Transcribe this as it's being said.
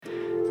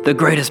The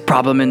greatest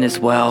problem in this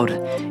world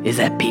is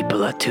that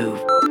people are too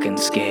fucking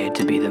scared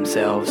to be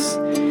themselves.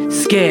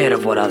 Scared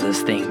of what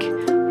others think.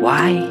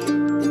 Why?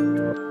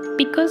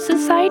 Because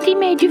society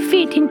made you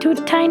fit into a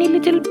tiny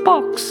little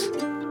box.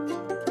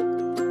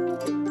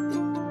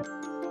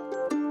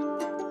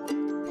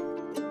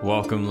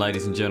 Welcome,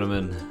 ladies and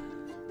gentlemen.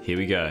 Here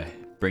we go,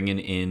 bringing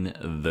in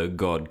the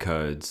God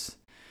Codes.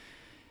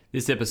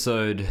 This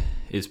episode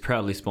is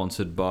proudly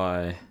sponsored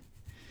by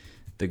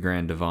the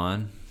Grand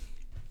Divine.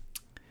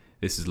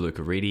 This is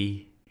Luca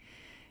Reedy,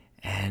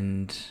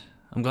 and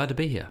I'm glad to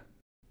be here.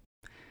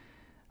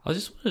 I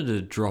just wanted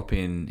to drop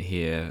in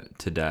here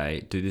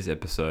today, do this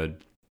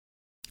episode,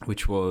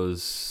 which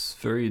was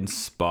very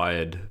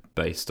inspired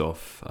based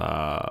off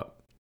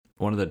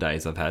one of the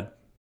days I've had.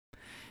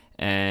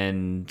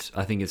 And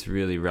I think it's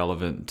really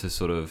relevant to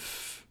sort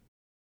of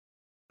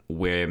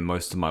where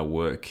most of my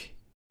work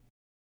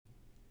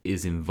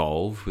is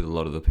involved with a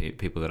lot of the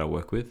people that I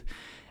work with.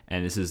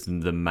 And this is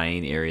the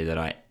main area that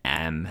I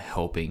am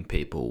helping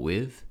people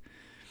with.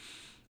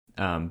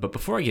 But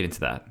before I get into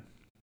that,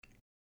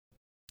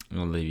 I'm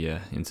going to leave you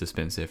in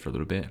suspense there for a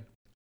little bit.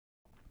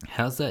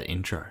 How's that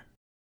intro?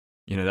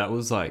 You know, that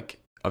was like,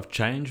 I've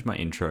changed my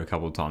intro a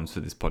couple of times for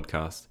this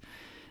podcast.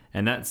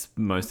 And that's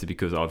mostly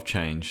because I've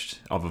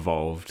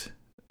evolved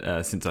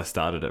since I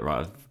started it, right?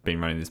 I've been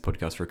running this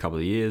podcast for a couple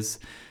of years.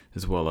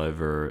 There's well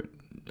over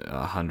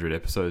 100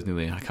 episodes,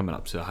 nearly coming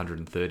up to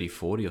 130,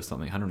 40 or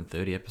something,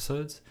 130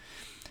 episodes.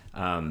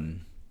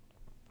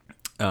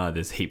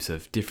 There's heaps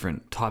of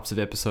different types of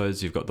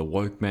episodes. You've got the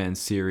Woke Man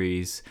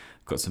series,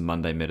 I've got some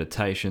Monday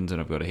meditations, and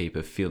I've got a heap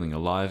of Feeling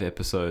Alive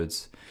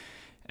episodes.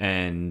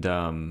 And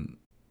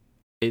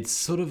it's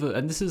sort of,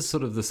 and this is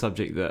sort of the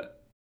subject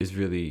that is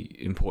really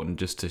important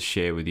just to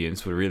share with you. And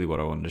it's really what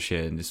I wanted to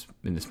share in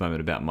this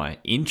moment about my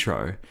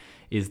intro,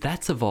 is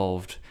that's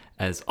evolved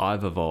as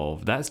I've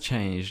evolved. That's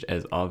changed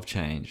as I've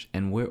changed.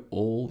 And we're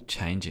all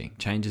changing.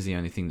 Change is the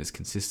only thing that's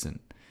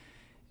consistent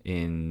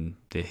in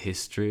the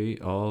history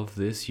of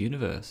this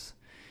universe.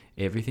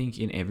 Everything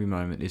in every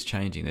moment is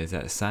changing. There's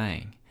that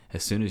saying,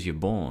 as soon as you're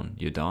born,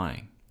 you're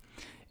dying.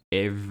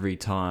 Every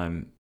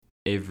time,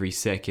 every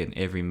second,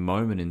 every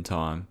moment in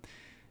time,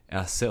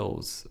 our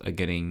cells are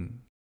getting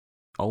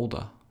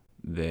older,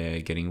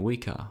 they're getting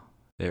weaker,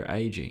 they're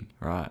aging,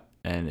 right?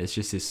 And it's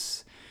just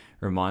this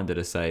reminder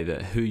to say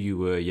that who you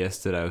were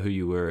yesterday or who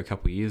you were a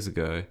couple of years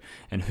ago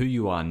and who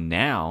you are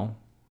now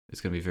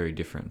is going to be very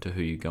different to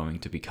who you're going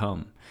to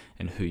become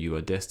and who you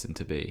are destined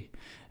to be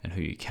and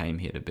who you came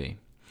here to be.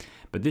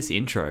 But this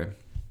intro,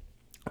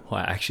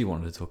 what I actually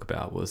wanted to talk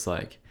about was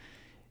like,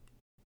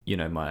 you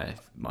know, my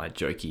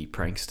jokey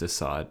prankster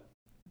side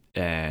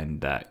and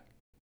that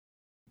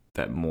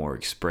more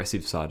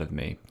expressive side of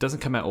me. It doesn't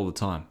come out all the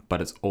time, but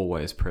it's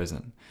always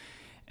present.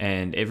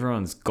 And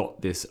everyone's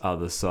got this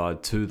other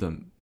side to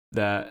them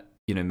that,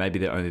 you know, maybe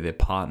they're only their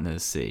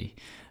partners see.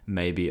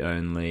 Maybe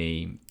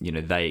only, you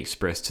know, they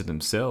express to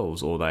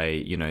themselves, or they,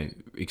 you know,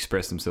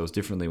 express themselves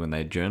differently when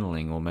they're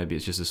journaling, or maybe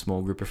it's just a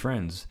small group of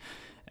friends.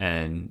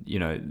 And, you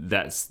know,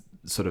 that's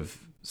sort of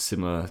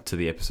similar to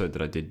the episode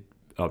that I did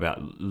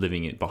about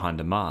living it behind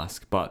a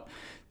mask. But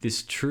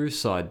this true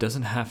side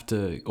doesn't have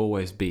to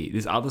always be,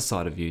 this other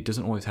side of you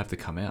doesn't always have to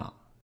come out.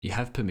 You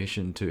have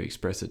permission to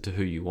express it to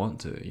who you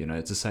want to. You know,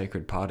 it's a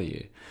sacred part of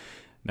you.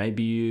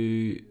 Maybe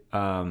you,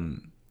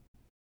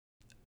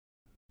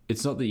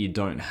 it's not that you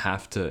don't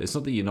have to, it's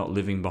not that you're not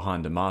living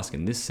behind a mask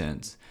in this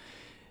sense,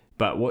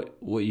 but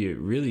what you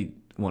really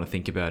want to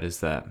think about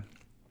is that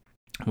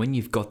when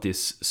you've got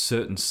this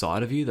certain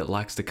side of you that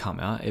likes to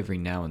come out every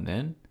now and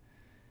then,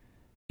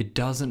 it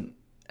doesn't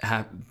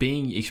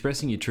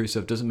expressing your true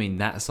self doesn't mean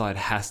that side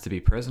has to be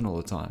present all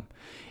the time.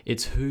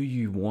 It's who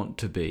you want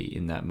to be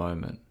in that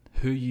moment,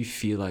 who you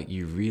feel like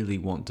you really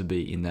want to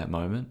be in that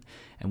moment.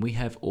 And we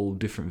have all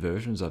different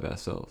versions of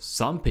ourselves.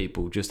 Some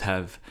people just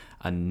have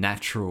a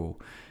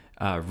natural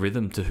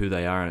rhythm to who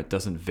they are, and it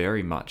doesn't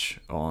vary much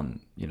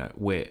on, you know,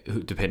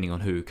 depending on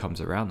who comes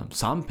around them.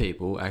 Some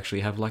people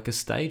actually have like a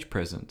stage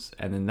presence,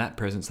 and then that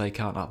presence they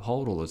can't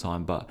uphold all the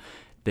time, but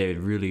they're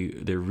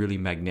really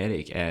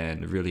magnetic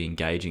and really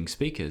engaging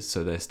speakers.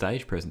 So their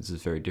stage presence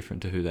is very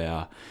different to who they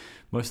are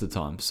most of the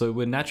time. So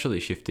we're naturally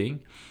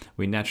shifting.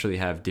 We naturally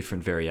have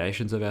different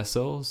variations of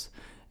ourselves.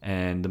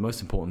 And the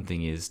most important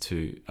thing is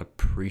to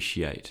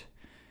appreciate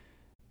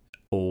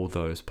all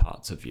those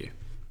parts of you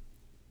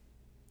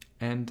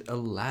and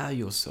allow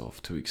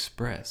yourself to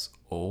express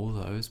all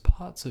those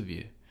parts of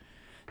you.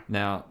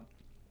 Now,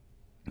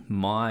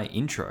 my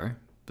intro, a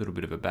little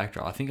bit of a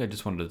backdrop, I think I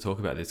just wanted to talk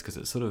about this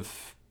because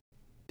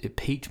it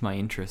piqued my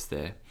interest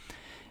there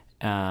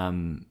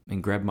and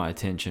grabbed my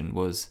attention.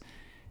 Was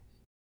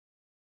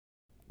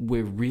what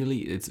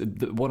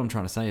I'm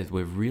trying to say is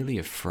we're really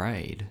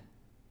afraid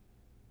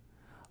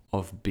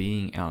of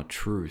being our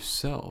true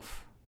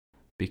self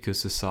because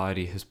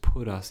society has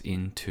put us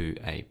into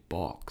a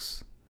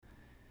box.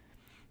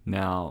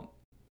 Now,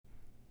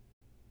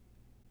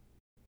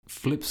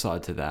 flip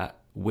side to that,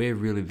 we're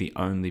really the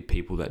only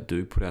people that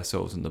do put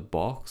ourselves in the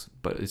box,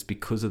 but it's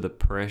because of the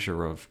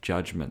pressure of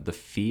judgment, the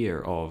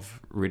fear of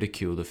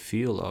ridicule, the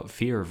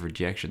fear of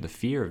rejection, the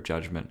fear of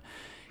judgment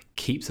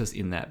keeps us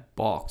in that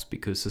box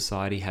because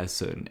society has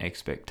certain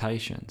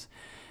expectations.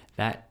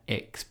 That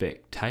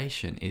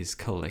expectation is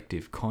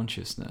collective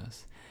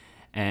consciousness.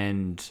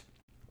 And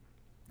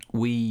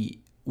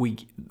we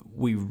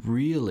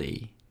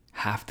really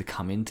have to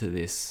come into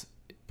this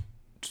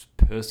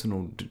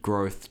personal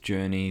growth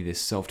journey,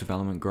 this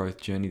self-development growth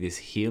journey, this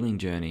healing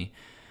journey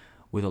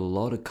with a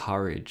lot of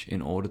courage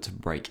in order to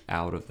break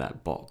out of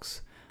that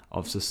box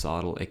of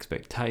societal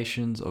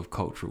expectations, of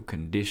cultural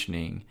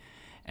conditioning,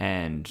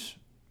 and,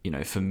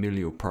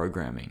 familial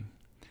programming.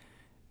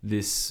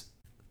 This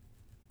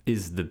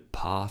is the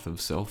path of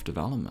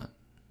self-development,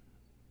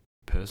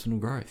 personal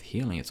growth,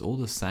 healing. It's all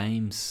the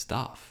same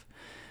stuff,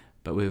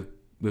 but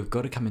we've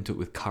got to come into it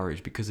with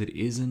courage, because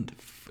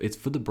it's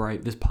for the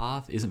brave. This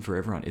path isn't for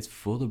everyone. It's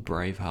for the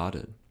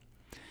brave-hearted.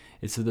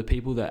 It's for the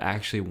people that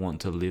actually want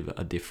to live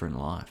a different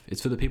life.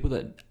 It's for the people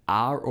that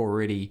are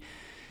already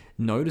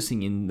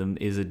noticing in them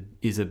is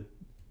a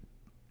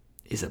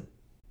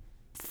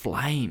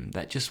flame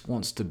that just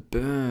wants to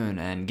burn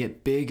and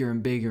get bigger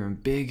and bigger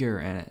and bigger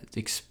and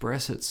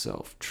express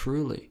itself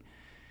truly.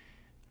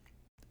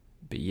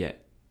 But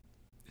yet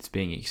it's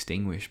being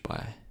extinguished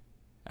by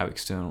our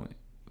external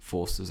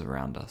forces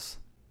around us,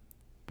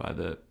 by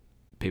the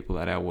people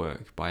at our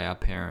work, by our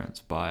parents,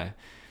 by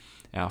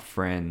our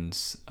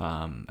friends.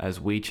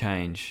 As we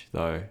change,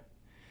 though,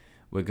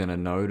 we're going to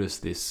notice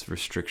this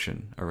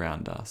restriction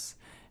around us.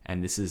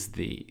 And this is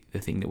the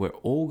thing that we're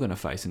all going to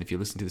face. And if you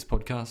listen to this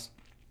podcast,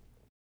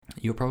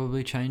 you're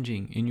probably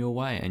changing in your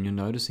way, and you're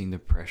noticing the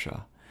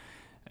pressure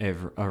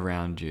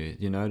around you.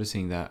 You're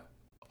noticing that,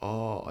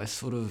 I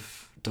sort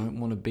of don't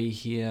want to be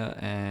here,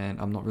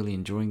 and I'm not really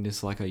enjoying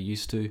this like I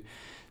used to.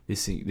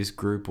 This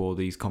group, or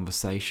these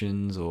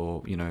conversations,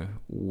 or the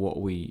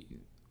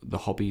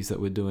hobbies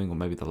that we're doing, or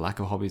maybe the lack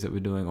of hobbies that we're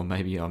doing, or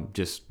maybe I'm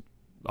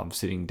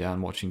sitting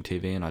down watching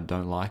TV and I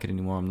don't like it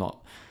anymore. I'm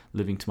not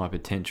living to my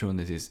potential, and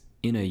there's this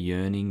inner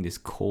yearning, this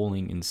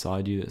calling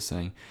inside you that's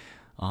saying,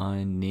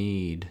 I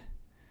need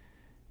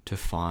to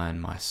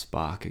find my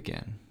spark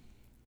again.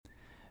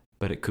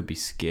 But it could be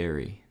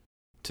scary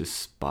to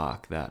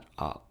spark that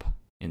up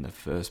in the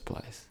first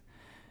place,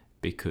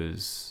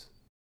 because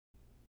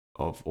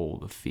of all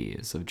the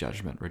fears of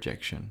judgment,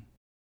 rejection,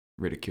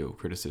 ridicule,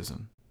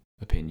 criticism,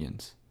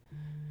 opinions.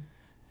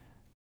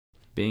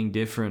 Being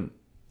different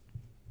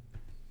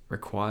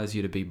requires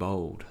you to be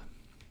bold,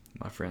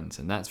 my friends,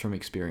 and that's from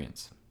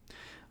experience.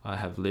 I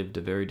have lived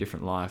a very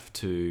different life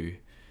to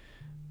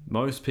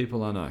most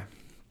people I know.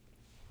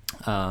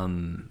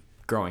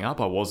 Growing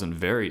up, I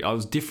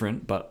was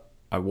different, but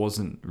I was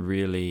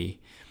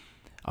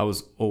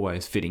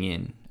always fitting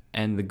in.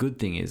 And the good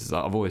thing is,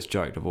 I've always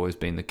joked, I've always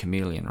been the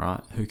chameleon,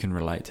 right? Who can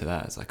relate to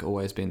that? It's like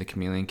always being the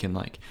chameleon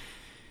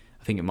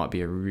I think it might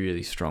be a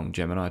really strong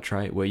Gemini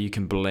trait, where you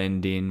can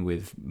blend in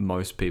with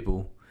most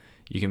people.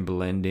 You can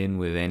blend in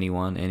with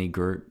anyone, any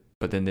group.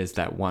 But then there's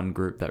that one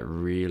group that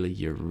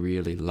you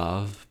really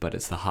love, but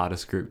it's the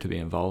hardest group to be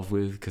involved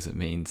with, because it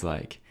means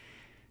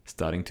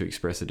starting to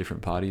express a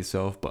different part of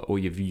yourself, or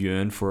you've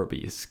yearned for it, but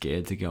you're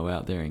scared to go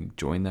out there and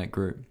join that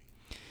group.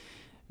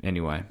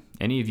 Anyway,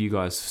 any of you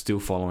guys still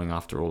following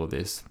after all of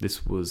this,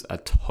 this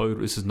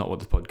is not what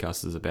the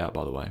podcast is about,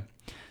 by the way.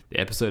 The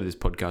episode of this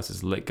podcast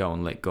is Let Go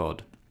and Let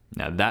God.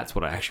 Now, that's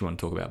what I actually want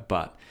to talk about,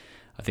 but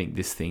I think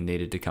this thing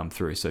needed to come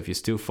through. So if you're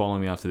still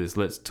following me after this,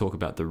 let's talk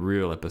about the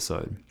real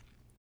episode.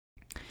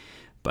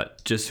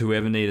 But just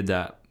whoever needed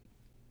that,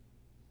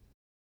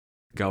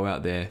 go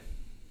out there,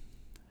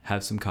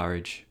 have some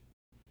courage,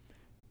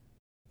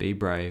 be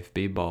brave,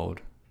 be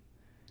bold,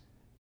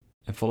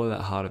 and follow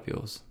that heart of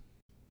yours.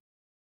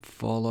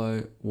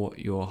 Follow what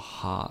your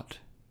heart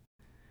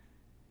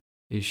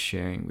is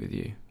sharing with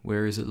you.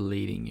 Where is it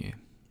leading you?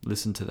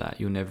 Listen to that.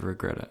 You'll never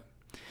regret it.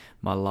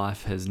 My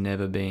life has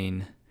never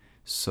been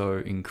so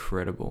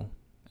incredible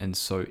and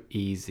so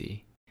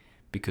easy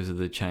because of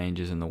the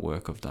changes and the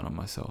work I've done on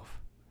myself.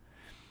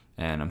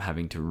 And I'm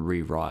having to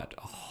rewrite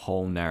a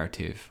whole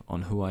narrative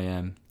on who I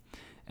am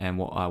and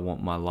what I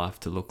want my life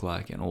to look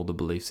like, and all the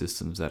belief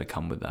systems that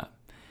come with that.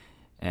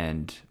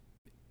 And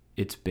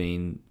it's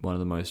been one of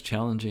the most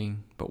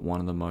challenging, but one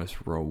of the most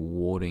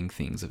rewarding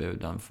things I've ever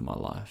done for my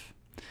life,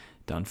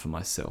 done for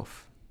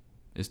myself,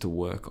 is to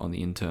work on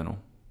the internal.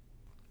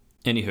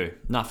 Anywho,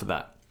 enough of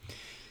that.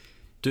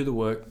 Do the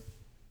work,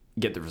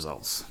 get the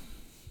results.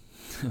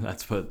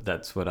 That's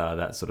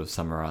sort of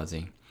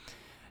summarizing.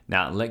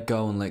 Now, let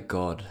go and let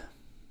God.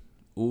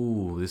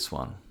 Ooh, this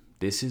one.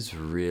 This is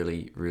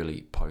really,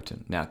 really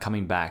potent. Now,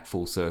 coming back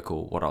full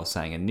circle, what I was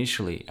saying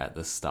initially at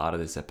the start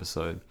of this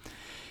episode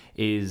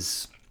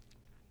is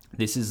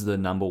this is the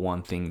number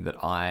one thing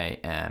that I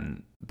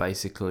am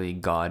basically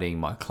guiding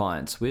my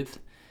clients with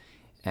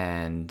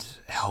and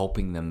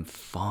helping them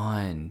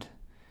find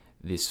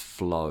this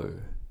flow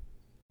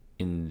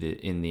in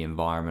the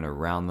environment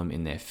around them,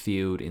 in their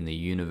field, in the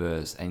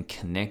universe, and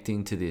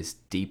connecting to this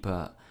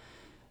deeper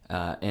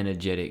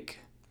energetic,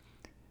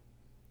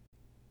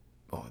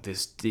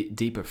 this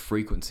deeper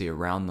frequency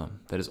around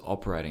them that is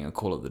operating. I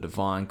call it the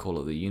divine,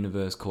 call it the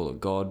universe, call it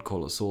God,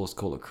 call it source,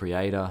 call it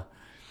creator,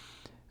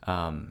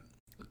 call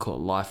it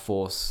life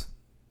force.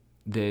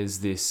 There's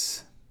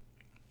this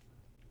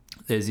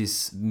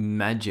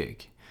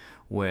magic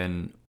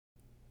when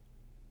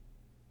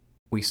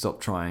we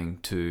stop trying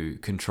to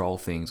control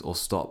things, or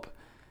stop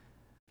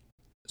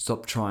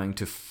trying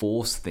to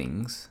force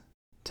things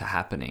to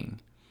happening.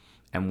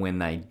 And when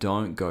they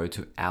don't go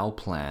to our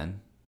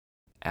plan,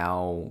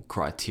 our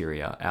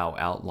criteria, our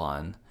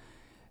outline,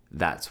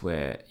 that's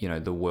where,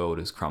 the world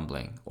is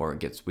crumbling, or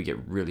we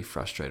get really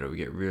frustrated, we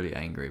get really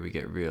angry, we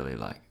get really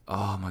like,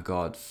 oh my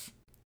God,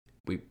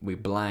 we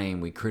blame,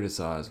 we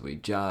criticize, we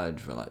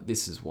judge, we're like,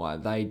 this is why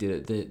they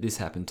did it, this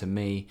happened to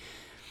me.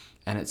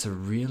 And it's a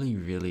really,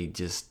 really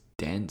just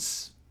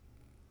dense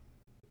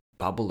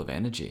bubble of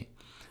energy.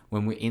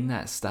 When we're in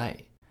that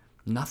state,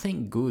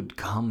 nothing good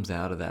comes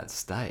out of that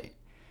state.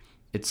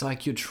 It's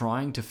like you're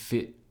trying to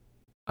fit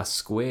a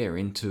square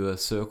into a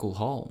circle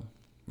hole,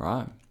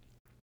 right?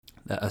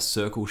 A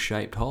circle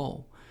shaped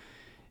hole.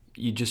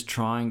 You're just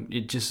trying,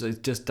 it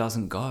just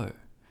doesn't go.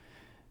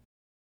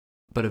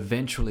 But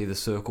eventually the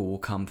circle will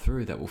come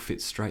through that will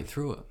fit straight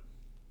through it.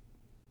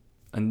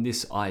 And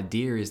this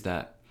idea is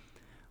that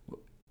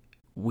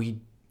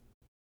when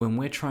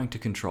we're trying to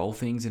control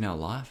things in our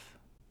life,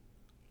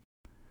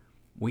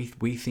 we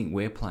think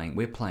we're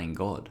playing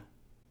God.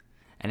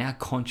 And our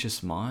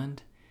conscious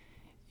mind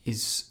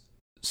is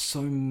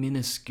so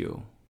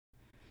minuscule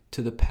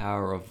to the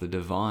power of the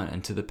divine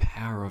and to the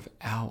power of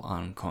our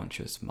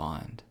unconscious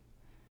mind.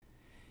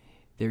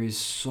 There is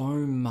so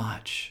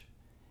much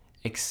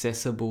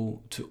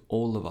accessible to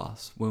all of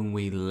us when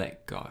we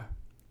let go.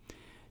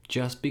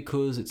 Just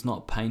because it's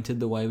not painted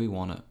the way we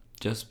want it,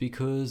 just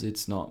because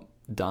it's not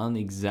done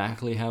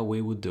exactly how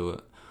we would do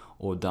it,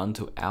 or done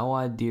to our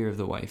idea of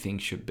the way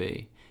things should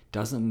be,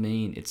 doesn't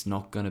mean it's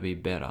not going to be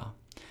better.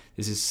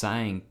 This is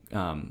saying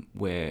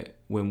where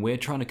when we're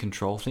trying to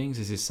control things,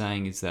 this is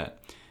saying is that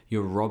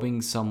you're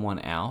robbing someone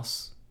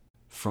else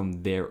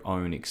from their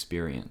own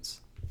experience.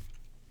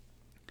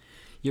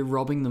 You're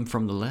robbing them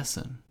from the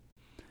lesson.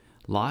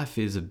 Life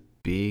is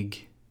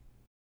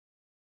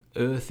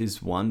Earth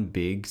is one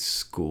big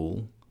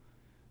school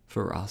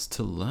for us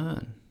to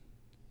learn.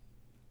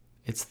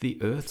 It's the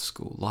Earth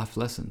school, life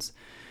lessons.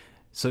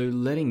 So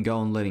letting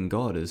go and letting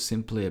God is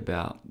simply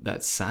about,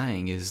 that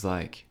saying is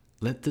like,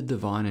 let the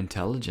divine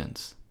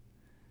intelligence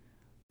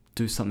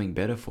do something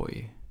better for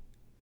you.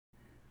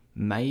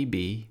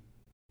 Maybe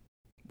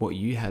what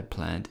you had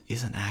planned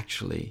isn't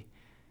actually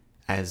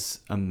as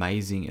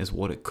amazing as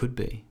what it could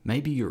be.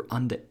 Maybe you're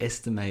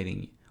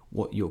underestimating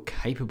what you're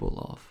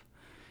capable of.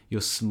 Your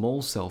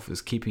small self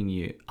is keeping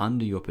you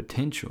under your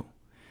potential.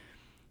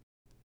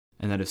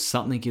 And that if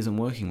something isn't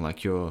working,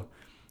 like you're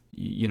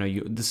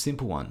the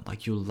simple one,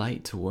 like you're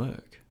late to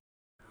work,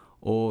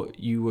 or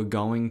you were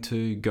going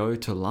to go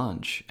to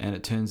lunch and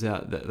it turns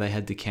out that they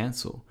had to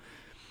cancel.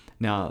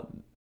 Now,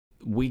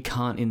 we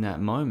can't in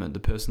that moment, the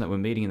person that we're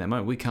meeting in that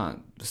moment, we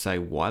can't say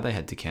why they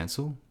had to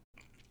cancel.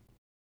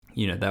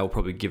 They'll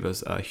probably give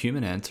us a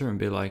human answer and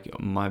be like,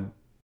 my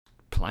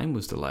plane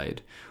was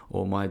delayed,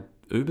 or my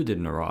Uber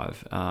didn't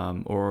arrive,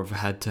 or I've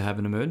had to have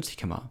an emergency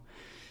come up.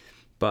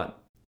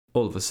 But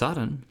all of a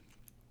sudden,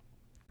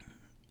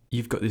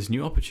 you've got this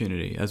new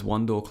opportunity. As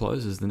one door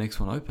closes, the next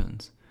one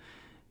opens.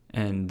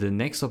 And the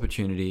next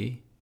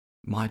opportunity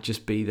might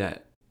just be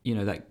that,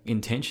 that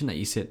intention that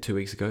you set 2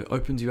 weeks ago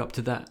opens you up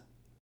to that,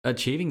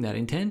 achieving that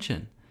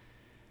intention.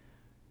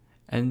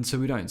 And so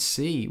we don't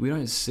see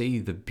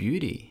the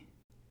beauty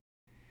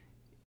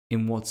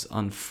in what's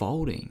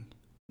unfolding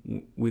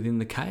within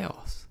the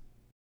chaos.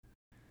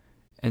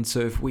 And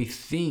so if we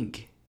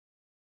think,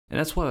 and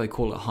that's why they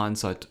call it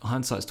hindsight's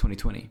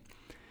 2020.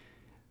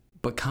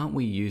 But can't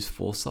we use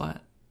foresight?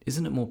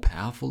 Isn't it more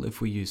powerful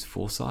if we use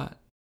foresight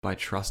by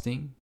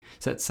trusting?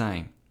 It's that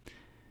saying,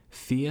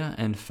 fear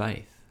and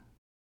faith.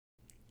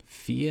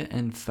 Fear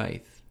and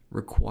faith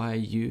require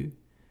you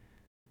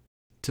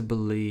to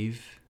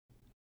believe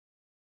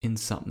in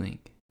something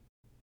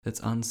that's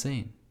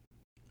unseen.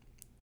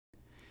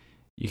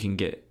 You can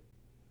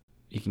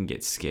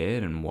get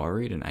scared and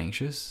worried and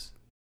anxious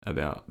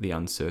about the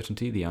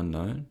uncertainty, the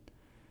unknown.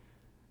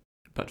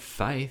 But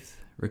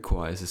faith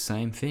requires the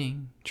same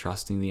thing,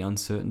 trusting the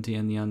uncertainty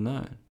and the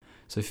unknown.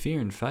 So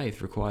fear and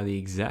faith require the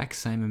exact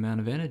same amount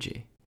of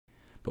energy.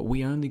 But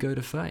we only go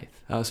to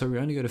faith. So we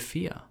only go to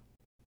fear.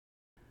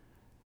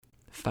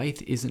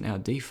 Faith isn't our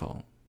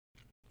default.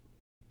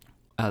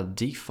 Our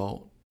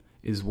default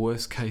is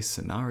worst case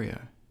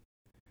scenario.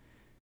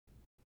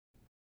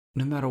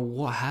 No matter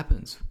what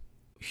happens,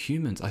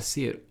 humans, I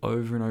see it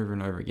over and over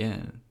and over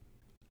again.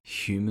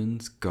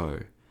 Humans go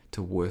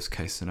to worst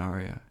case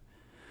scenario.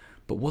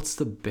 But what's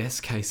the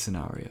best case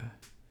scenario?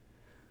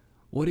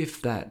 What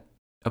if that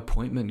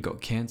appointment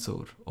got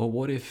cancelled? Or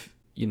what if,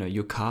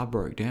 your car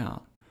broke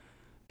down?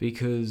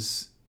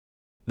 Because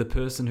the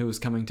person who was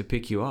coming to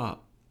pick you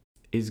up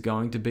is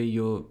going to be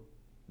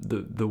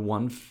the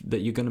one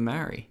that you're going to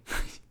marry.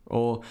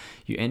 Or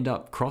you end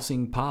up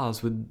crossing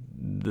paths with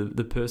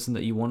the person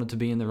that you wanted to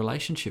be in the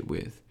relationship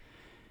with.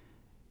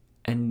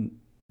 And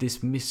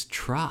this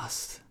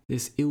mistrust,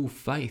 this ill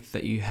faith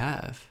that you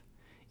have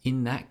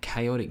in that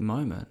chaotic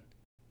moment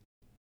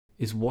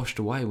is washed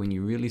away when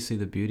you really see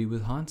the beauty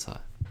with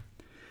hindsight.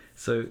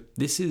 So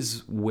this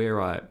is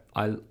where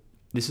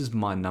this is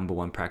my number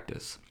one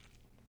practice.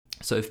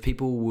 So if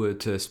people were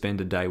to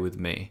spend a day with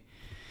me,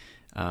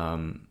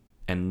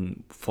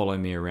 and follow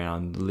me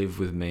around, live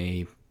with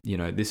me,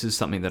 this is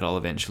something that I'll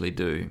eventually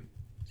do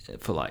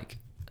for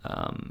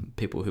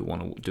people who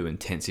want to do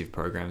intensive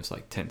programs,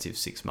 like intensive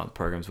 6-month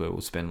programs where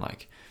we'll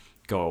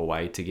go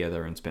away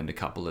together and spend a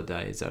couple of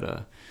days at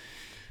a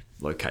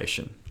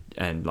location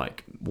and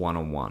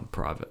one-on-one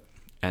private.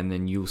 And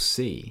then you'll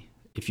see,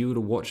 if you were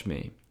to watch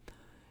me,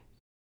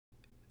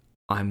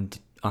 I'm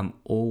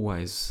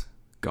always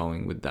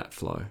going with that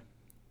flow.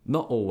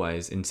 Not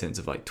always in sense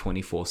of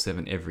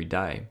 24/7 every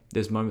day.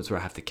 There's moments where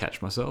I have to catch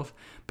myself,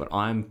 but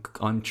I'm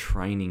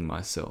training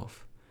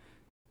myself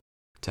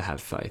to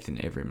have faith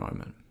in every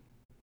moment.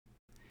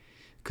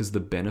 Because the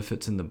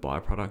benefits and the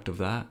byproduct of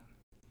that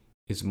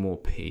is more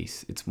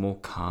peace. It's more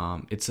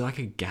calm. It's like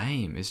a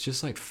game. It's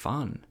just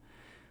fun.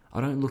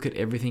 I don't look at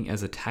everything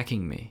as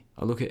attacking me.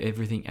 I look at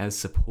everything as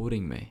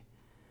supporting me.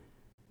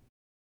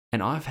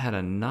 And I've had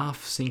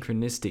enough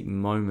synchronistic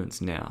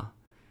moments now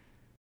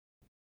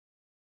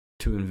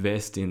to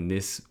invest in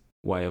this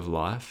way of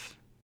life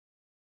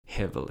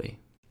heavily.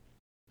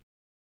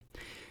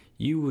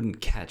 You wouldn't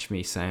catch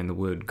me saying the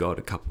word God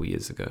a couple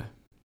years ago.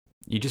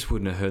 You just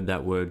wouldn't have heard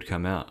that word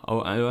come out.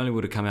 Oh, it only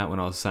would have come out when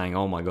I was saying,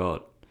 oh my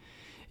God.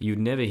 You'd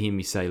never hear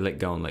me say, let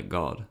go and let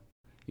God.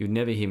 You'd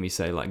never hear me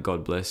say,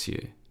 God bless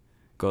you.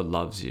 God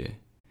loves you.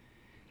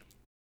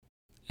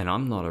 And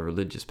I'm not a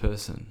religious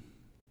person.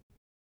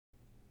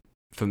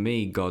 For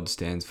me, God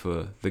stands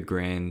for the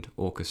grand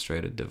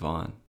orchestrated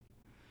divine.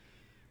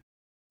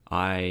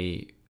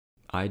 I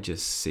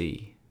just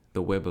see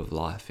the web of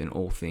life in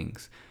all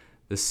things,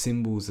 the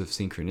symbols of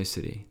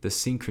synchronicity, the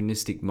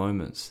synchronistic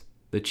moments,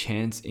 the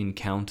chance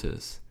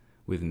encounters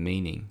with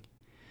meaning.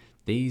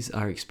 These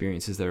are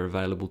experiences that are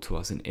available to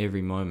us in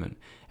every moment,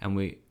 and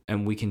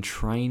we can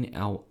train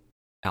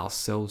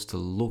ourselves to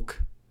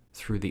look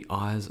through the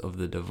eyes of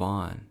the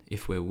divine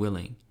if we're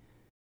willing.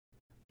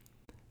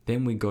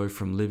 Then we go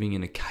from living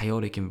in a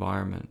chaotic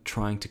environment,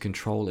 trying to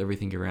control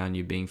everything around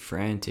you, being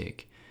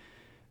frantic,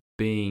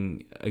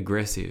 being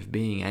aggressive,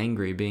 being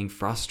angry, being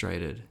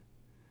frustrated,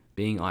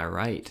 being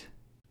irate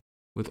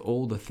with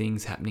all the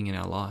things happening in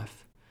our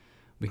life.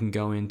 We can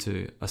go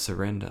into a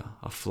surrender,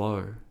 a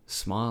flow,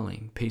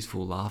 smiling,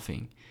 peaceful,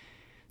 laughing,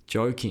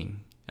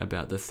 joking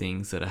about the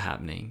things that are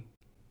happening,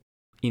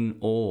 in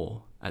awe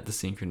at the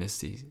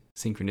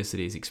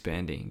synchronicity is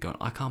expanding, going,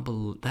 I can't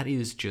believe, that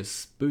is just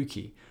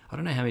spooky. I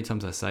don't know how many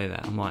times I say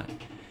that. I'm like,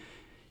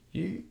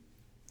 you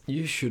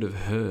should have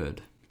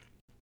heard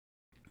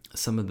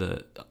some of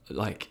the,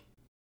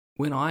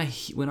 when I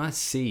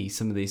see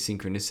some of these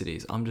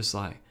synchronicities, I'm just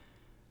like,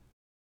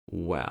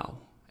 wow.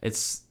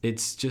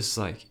 It's just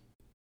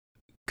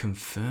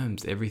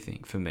confirms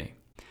everything for me.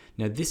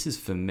 Now, this is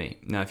for me.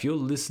 Now, if you're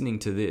listening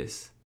to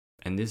this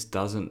and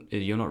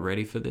you're not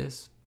ready for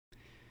this,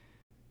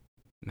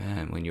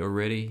 man, when you're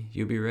ready,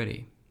 you'll be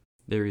ready.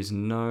 There is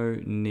no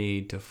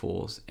need to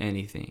force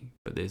anything,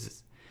 but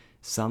there's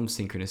some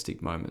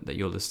synchronistic moment that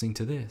you're listening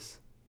to this.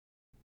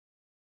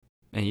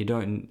 And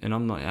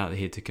I'm not out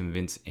here to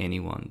convince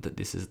anyone that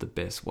this is the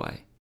best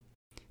way,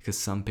 because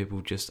some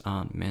people just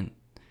aren't meant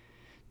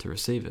to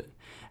receive it.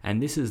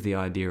 And this is the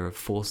idea of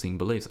forcing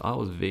beliefs. I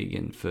was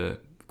vegan for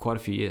quite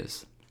a few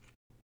years,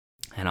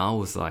 and I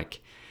was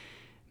like,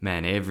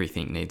 man,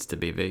 everything needs to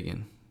be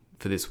vegan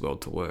for this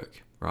world to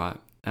work, right?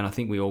 And I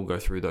think we all go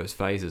through those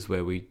phases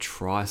where we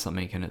try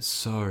something and it's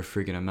so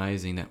freaking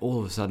amazing that all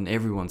of a sudden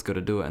everyone's got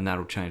to do it and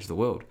that'll change the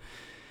world.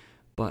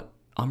 But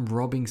I'm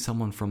robbing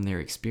someone from their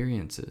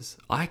experiences.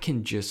 I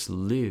can just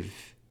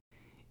live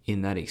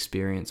in that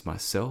experience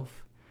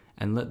myself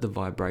and let the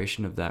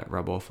vibration of that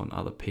rub off on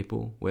other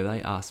people where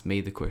they ask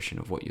me the question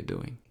of what you're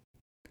doing.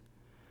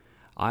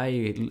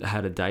 I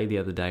had a day the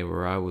other day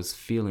where I was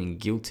feeling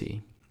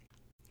guilty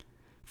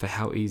for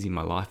how easy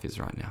my life is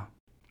right now.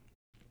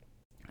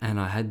 And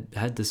I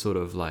had to sort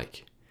of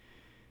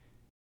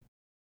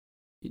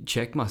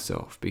check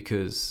myself,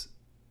 because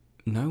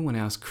no one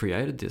else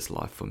created this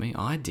life for me.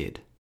 I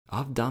did.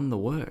 I've done the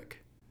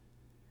work.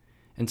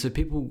 And so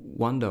people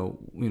wonder,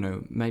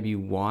 maybe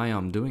why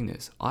I'm doing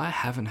this. I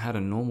haven't had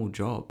a normal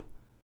job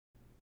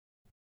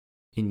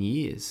in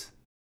years.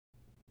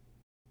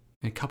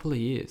 In a couple of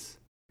years.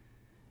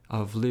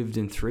 I've lived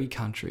in 3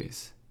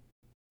 countries.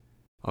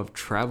 I've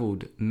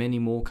traveled many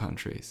more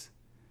countries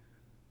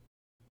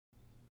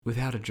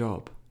without a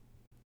job.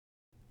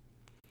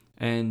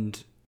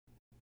 And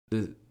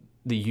the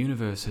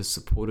universe has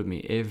supported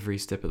me every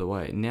step of the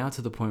way. Now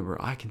to the point where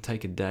I can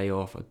take a day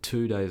off or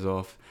 2 days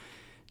off,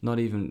 not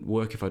even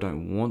work if I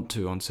don't want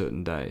to on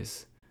certain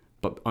days,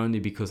 but only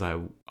because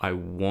I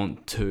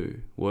want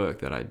to work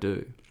that I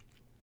do.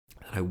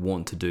 that I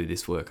want to do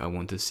this work. I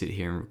want to sit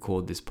here and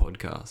record this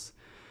podcast.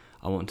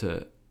 I want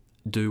to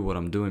do what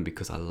I'm doing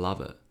because I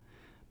love it.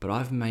 But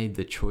I've made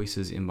the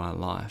choices in my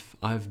life.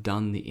 I've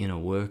done the inner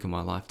work in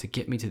my life to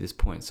get me to this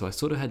point. So I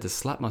sort of had to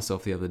slap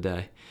myself the other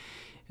day.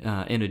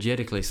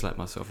 Energetically slap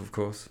myself, of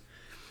course.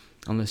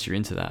 Unless you're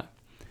into that.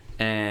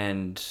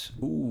 And,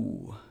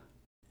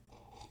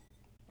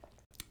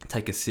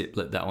 take a sip,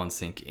 let that one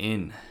sink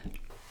in.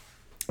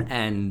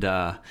 And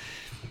I,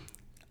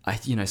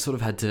 sort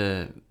of had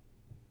to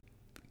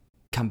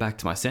come back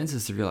to my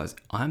senses to realize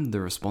I'm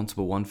the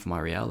responsible one for my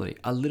reality.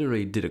 I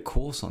literally did a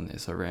course on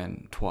this. I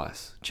ran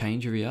twice,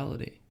 Change Your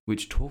Reality,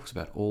 which talks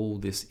about all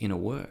this inner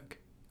work,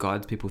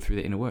 guides people through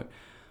their inner work.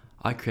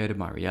 I created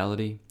my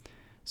reality,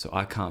 so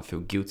I can't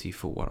feel guilty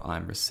for what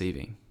I'm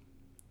receiving.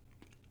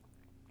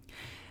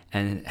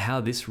 And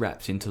how this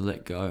wraps into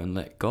let go and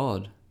let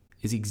God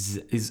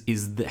is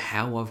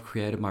how I've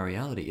created my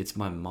reality. It's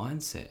my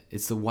mindset.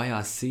 It's the way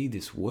I see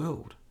this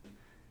world.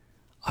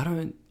 I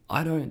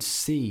don't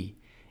see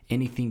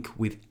anything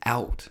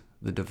without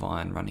the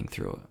divine running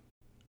through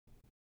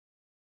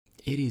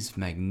it. It is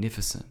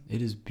magnificent.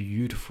 It is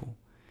beautiful.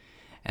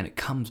 And it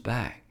comes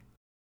back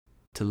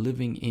to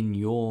living in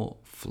your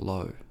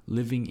flow,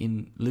 living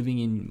in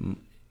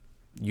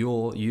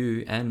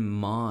you and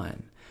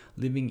mine,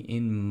 living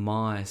in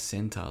my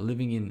center,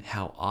 living in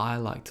how I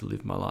like to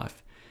live my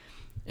life.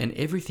 And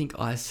everything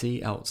I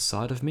see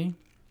outside of me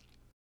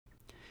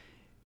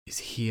is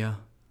here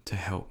to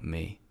help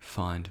me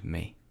find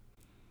me.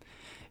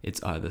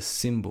 It's either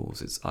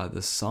symbols, it's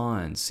either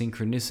signs,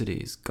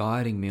 synchronicities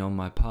guiding me on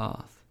my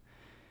path,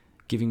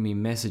 giving me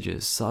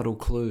messages, subtle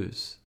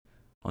clues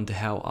on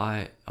how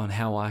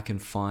I can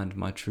find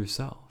my true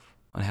self,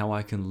 on how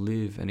I can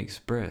live and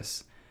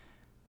express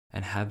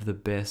and have the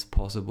best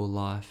possible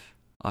life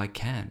I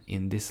can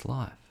in this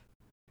life.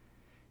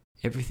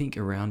 Everything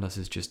around us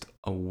is just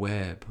a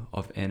web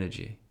of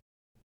energy.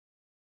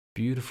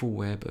 Beautiful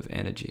web of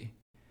energy,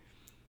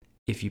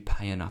 if you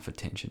pay enough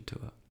attention to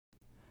it.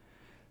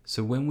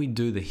 So when we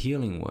do the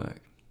healing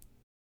work,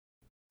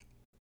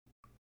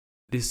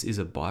 this is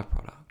a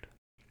byproduct.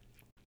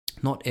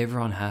 Not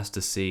everyone has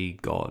to see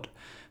God,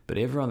 but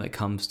everyone that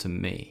comes to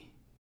me,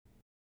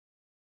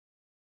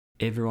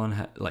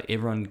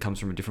 everyone comes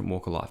from a different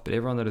walk of life, but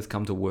everyone that has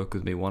come to work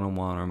with me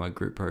one-on-one or in my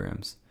group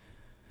programs,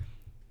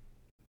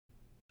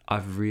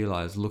 I've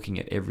realized looking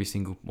at every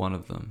single one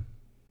of them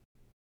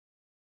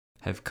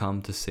have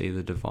come to see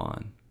the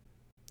divine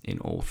in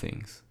all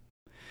things,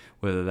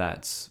 whether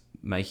that's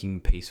making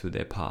peace with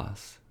their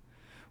past,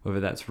 whether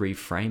that's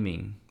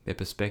reframing their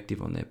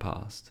perspective on their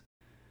past,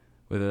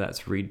 whether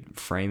that's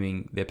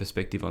reframing their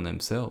perspective on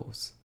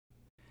themselves,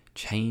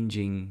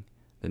 changing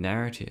the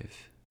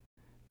narrative,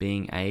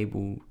 being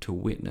able to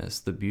witness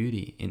the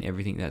beauty in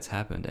everything that's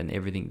happened and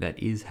everything that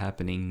is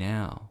happening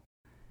now.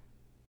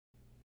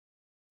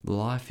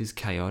 Life is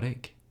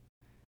chaotic,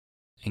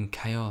 and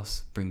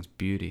chaos brings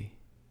beauty.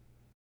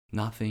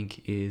 Nothing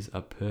is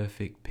a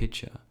perfect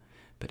picture,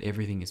 but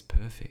everything is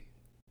perfect.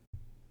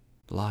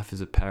 Life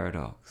is a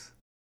paradox.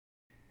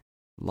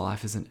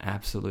 Life is an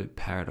absolute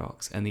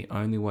paradox, and the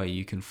only way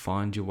you can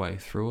find your way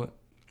through it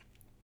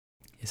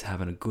is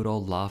having a good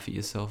old laugh at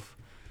yourself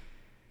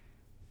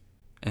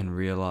and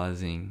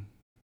realizing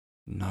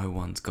no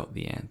one's got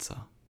the answer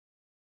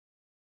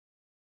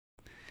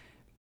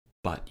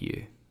but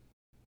you.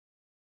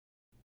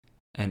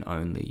 And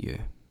only you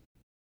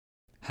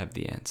have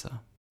the answer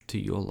to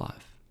your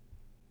life.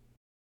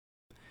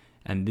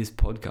 And this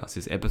podcast,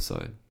 this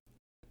episode,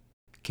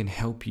 can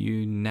help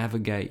you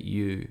navigate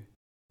you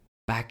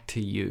back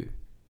to you.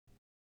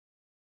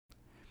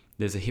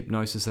 There's a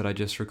hypnosis that I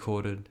just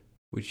recorded,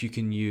 which you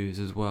can use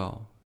as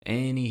well.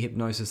 Any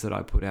hypnosis that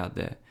I put out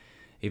there,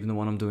 even the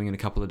one I'm doing in a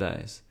couple of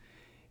days.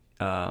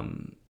 By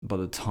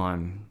the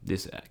time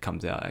this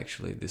comes out,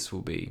 actually, this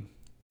will be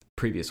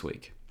previous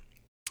week.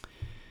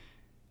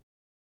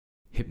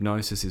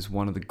 Hypnosis is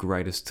one of the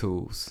greatest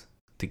tools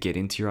to get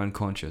into your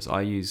unconscious.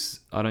 I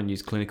don't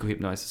use clinical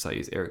hypnosis, I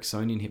use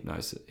Ericksonian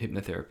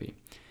hypnotherapy.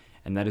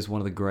 And that is one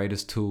of the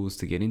greatest tools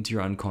to get into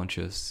your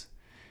unconscious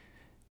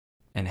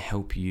and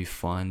help you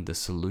find the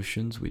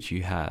solutions which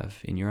you have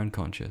in your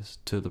unconscious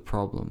to the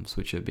problems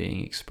which are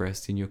being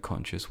expressed in your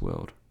conscious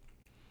world.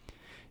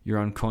 Your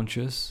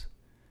unconscious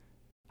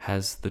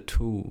has the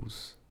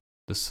tools,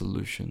 the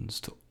solutions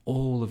to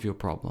all of your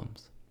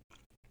problems.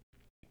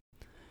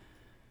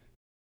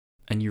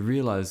 And you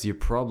realize your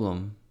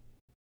problem,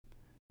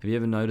 have you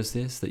ever noticed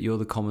this, that you're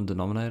the common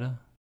denominator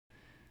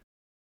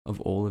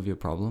of all of your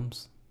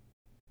problems?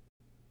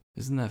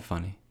 Isn't that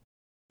funny?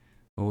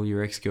 All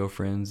your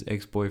ex-girlfriends,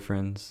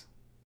 ex-boyfriends,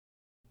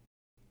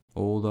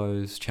 all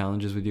those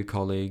challenges with your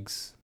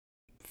colleagues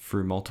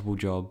through multiple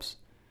jobs.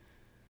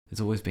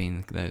 There's always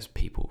been those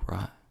people,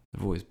 right?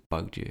 They've always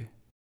bugged you,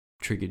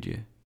 triggered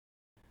you.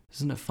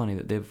 Isn't it funny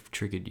that they've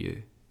triggered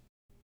you?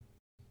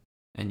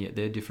 And yet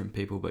they're different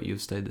people, but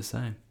you've stayed the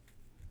same.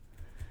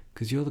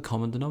 Because you're the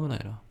common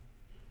denominator.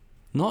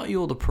 Not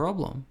you're the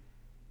problem.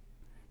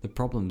 The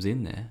problem's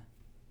in there,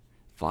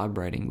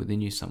 vibrating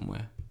within you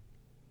somewhere.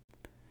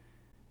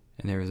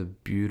 And there is a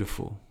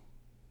beautiful,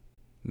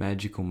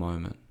 magical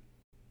moment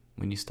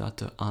when you start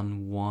to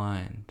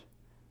unwind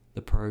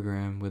the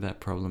program where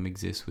that problem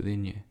exists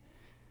within you.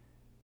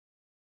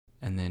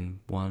 And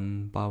then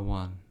one by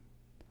one,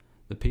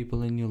 the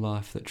people in your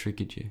life that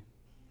triggered you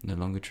no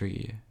longer trigger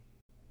you.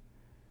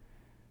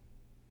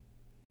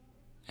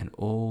 And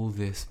all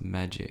this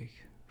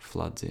magic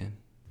floods in.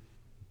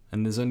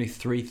 And there's only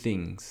three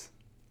things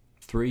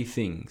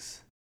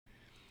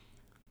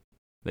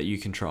that you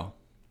control: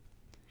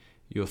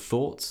 your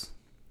thoughts,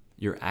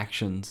 your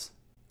actions,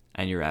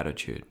 and your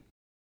attitude.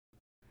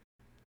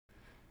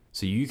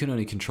 So you can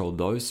only control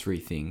those three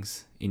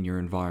things in your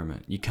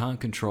environment. You can't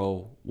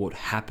control what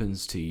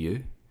happens to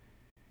you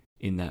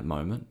in that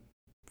moment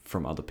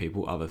from other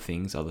people, other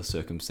things, other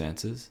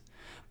circumstances,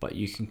 but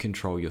you can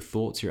control your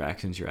thoughts, your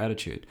actions, your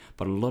attitude.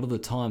 But a lot of the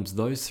times,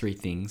 those three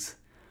things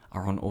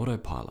are on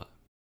autopilot,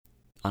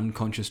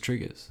 unconscious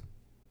triggers.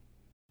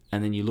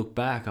 And then you look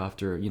back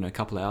after, a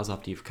couple of hours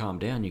after you've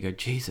calmed down, you go,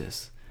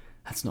 Jesus,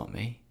 that's not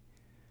me.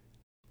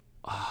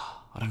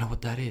 I don't know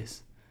what that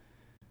is.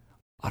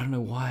 I don't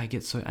know why I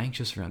get so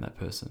anxious around that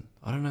person.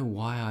 I don't know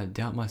why I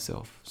doubt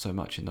myself so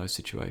much in those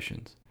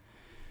situations.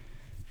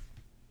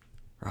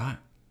 Right?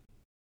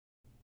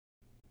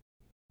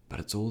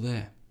 But it's all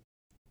there.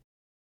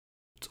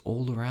 It's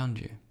all around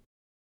you.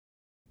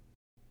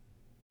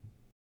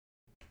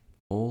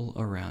 All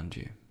around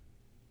you.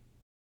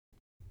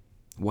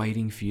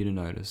 Waiting for you to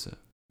notice it.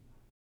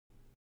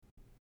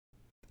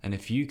 And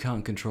if you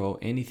can't control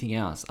anything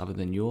else other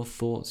than your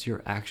thoughts,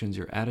 your actions,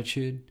 your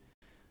attitude,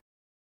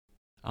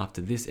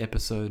 after this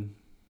episode,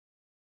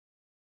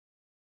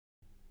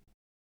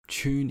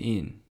 tune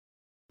in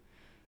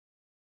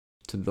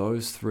to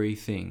those three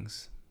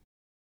things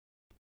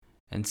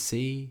and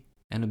see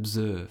and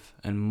observe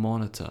and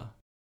monitor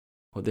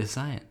what they're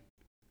saying,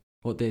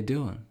 what they're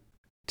doing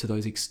to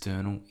those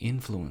external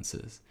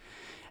influences,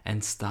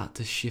 and start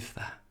to shift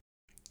that.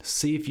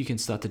 See if you can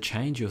start to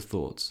change your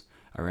thoughts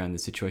around the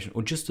situation,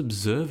 or just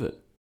observe it.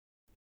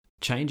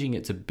 Changing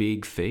it's a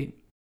big feat.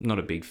 Not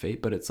a big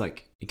feat, but it's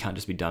like it can't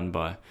just be done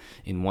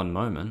in one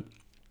moment.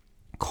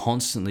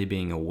 Constantly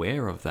being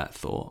aware of that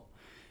thought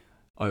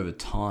over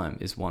time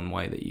is one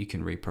way that you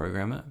can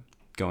reprogram it.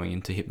 Going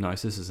into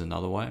hypnosis is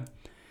another way.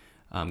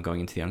 Going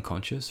into the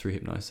unconscious through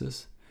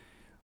hypnosis.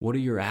 What are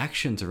your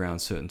actions around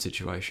certain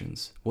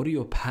situations? What are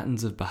your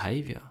patterns of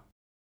behavior?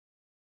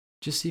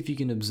 Just see if you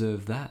can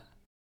observe that.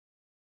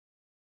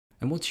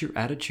 And what's your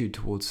attitude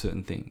towards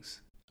certain things?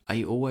 Are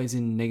you always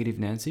in negative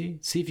Nancy?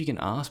 See if you can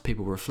ask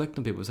people, reflect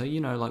on people, say,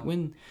 like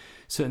when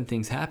certain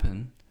things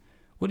happen,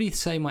 what do you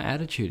say my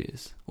attitude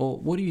is? Or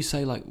what do you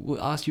say,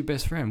 ask your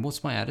best friend,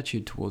 what's my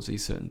attitude towards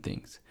these certain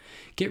things?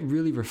 Get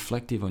really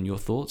reflective on your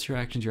thoughts, your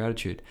actions, your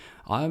attitude.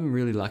 I'm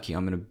really lucky.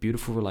 I'm in a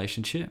beautiful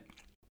relationship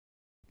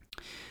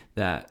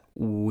that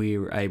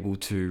we're able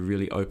to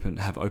really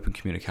have open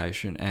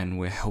communication, and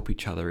we help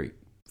each other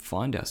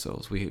find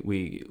ourselves.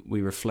 We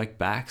reflect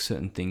back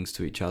certain things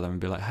to each other and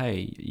be like,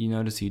 hey, you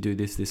notice you do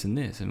this, this, and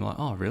this. And we're like,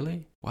 oh,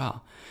 really?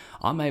 Wow.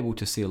 I'm able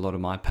to see a lot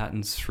of my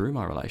patterns through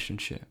my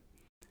relationship,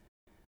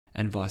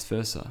 and vice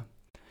versa.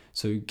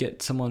 So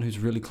get someone who's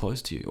really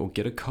close to you, or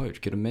get a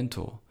coach, get a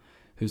mentor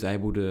who's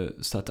able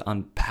to start to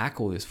unpack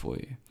all this for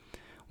you.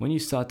 When you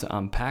start to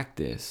unpack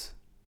this,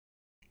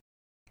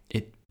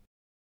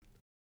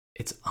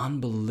 it's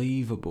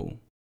unbelievable.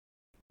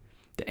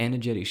 The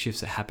energetic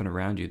shifts that happen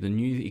around you, the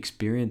new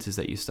experiences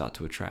that you start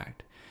to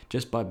attract,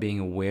 just by being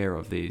aware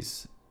of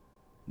this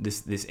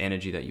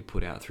energy that you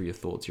put out through your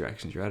thoughts, your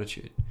actions, your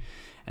attitude.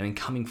 And then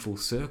coming full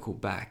circle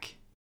back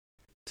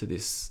to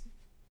this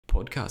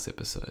podcast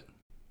episode.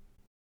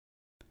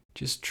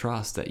 Just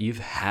trust that you've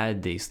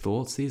had these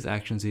thoughts, these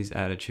actions, these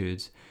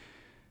attitudes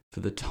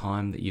for the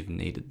time that you've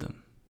needed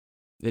them.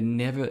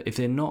 If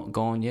they're not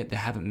gone yet, they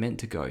haven't meant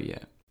to go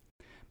yet.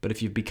 But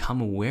if you've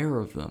become aware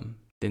of them,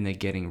 then they're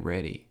getting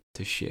ready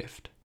to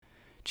shift.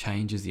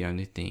 Change is the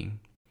only thing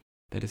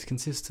that is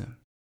consistent.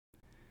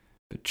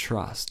 But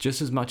trust,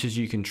 just as much as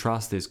you can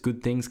trust there's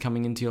good things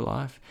coming into your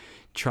life,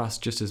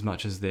 trust just as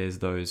much as there's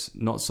those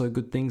not so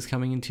good things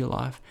coming into your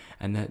life,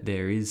 and that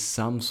there is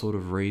some sort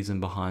of reason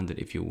behind it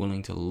if you're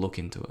willing to look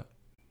into it.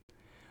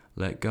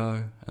 Let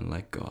go and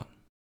let God.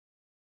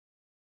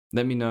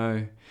 Let me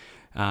know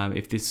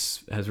if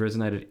this has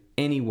resonated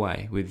any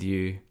way with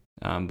you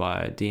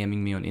by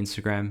DMing me on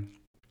Instagram.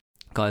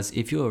 Guys,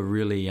 if you're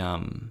really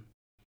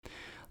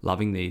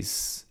loving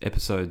these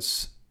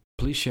episodes,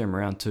 please share them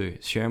around too.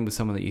 Share them with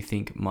someone that you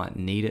think might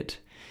need it.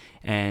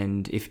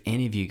 And if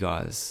any of you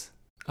guys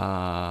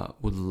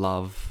would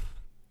love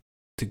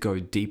to go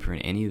deeper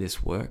in any of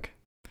this work,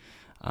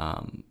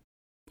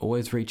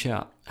 always reach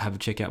out.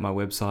 Check out my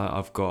website.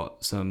 I've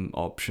got some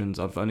options.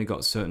 I've only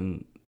got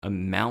certain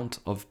amount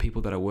of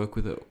people that I work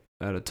with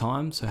at a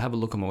time. So have a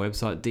look on my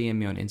website. DM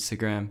me on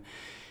Instagram.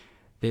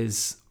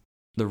 There's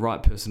the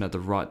right person at the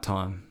right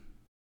time,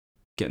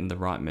 getting the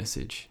right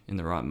message in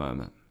the right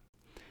moment.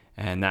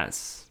 And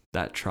that's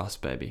that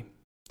trust, baby.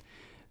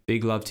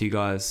 Big love to you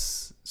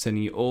guys.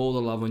 Sending you all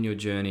the love on your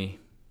journey.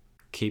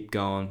 Keep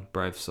going,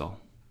 brave soul.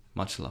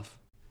 Much love.